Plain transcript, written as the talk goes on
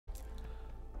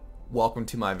Welcome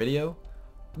to my video.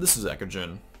 This is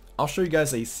Ekajin. I'll show you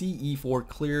guys a CE-4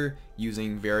 clear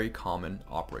using very common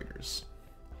operators.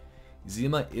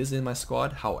 Zima is in my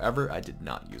squad, however I did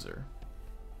not use her.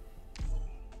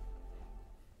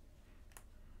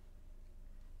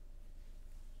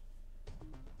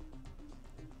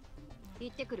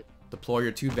 Deploy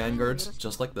your two vanguards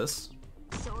just like this.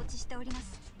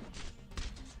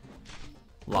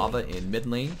 Lava in mid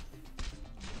lane.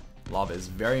 Lava is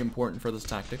very important for this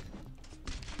tactic.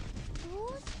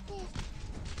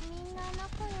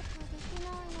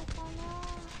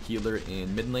 Healer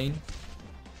in mid lane.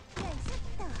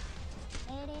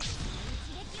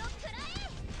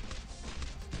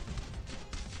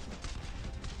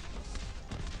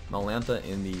 Malantha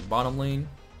in the bottom lane.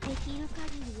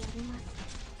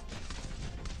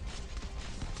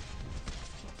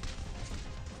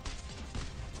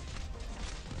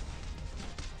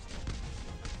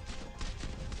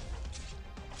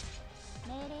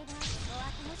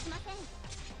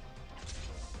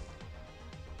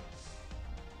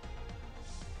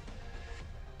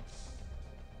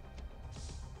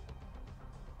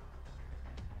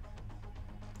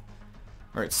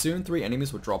 Alright, soon 3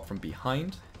 enemies will drop from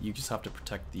behind. You just have to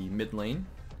protect the mid lane.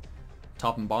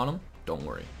 Top and bottom, don't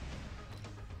worry.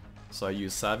 So I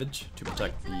use Savage to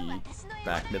protect the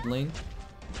back mid lane.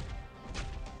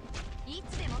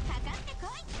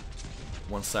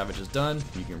 Once Savage is done,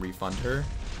 you can refund her.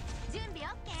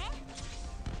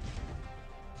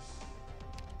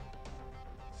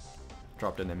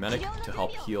 Dropped in a medic to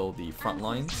help heal the front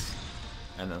lines.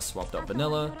 And then swapped out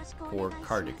Vanilla for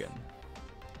Cardigan.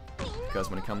 Because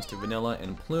when it comes to Vanilla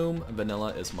and Plume,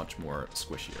 Vanilla is much more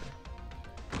squishier.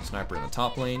 Sniper in the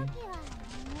top lane.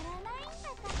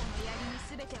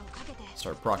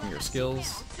 Start proccing your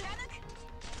skills.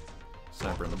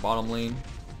 Sniper in the bottom lane.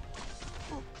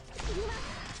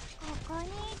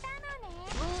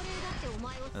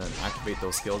 And then activate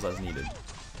those skills as needed.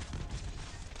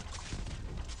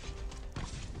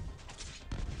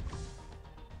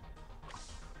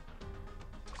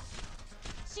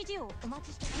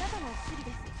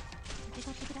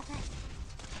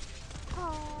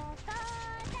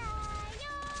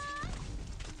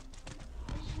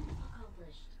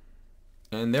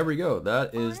 And there we go,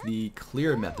 that is the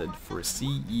clear method for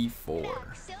CE-4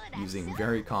 using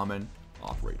very common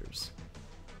operators.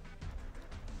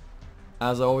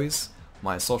 As always,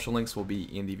 my social links will be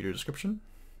in the video description.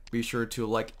 Be sure to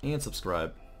like and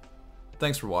subscribe.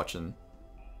 Thanks for watching.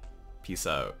 Peace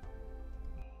out.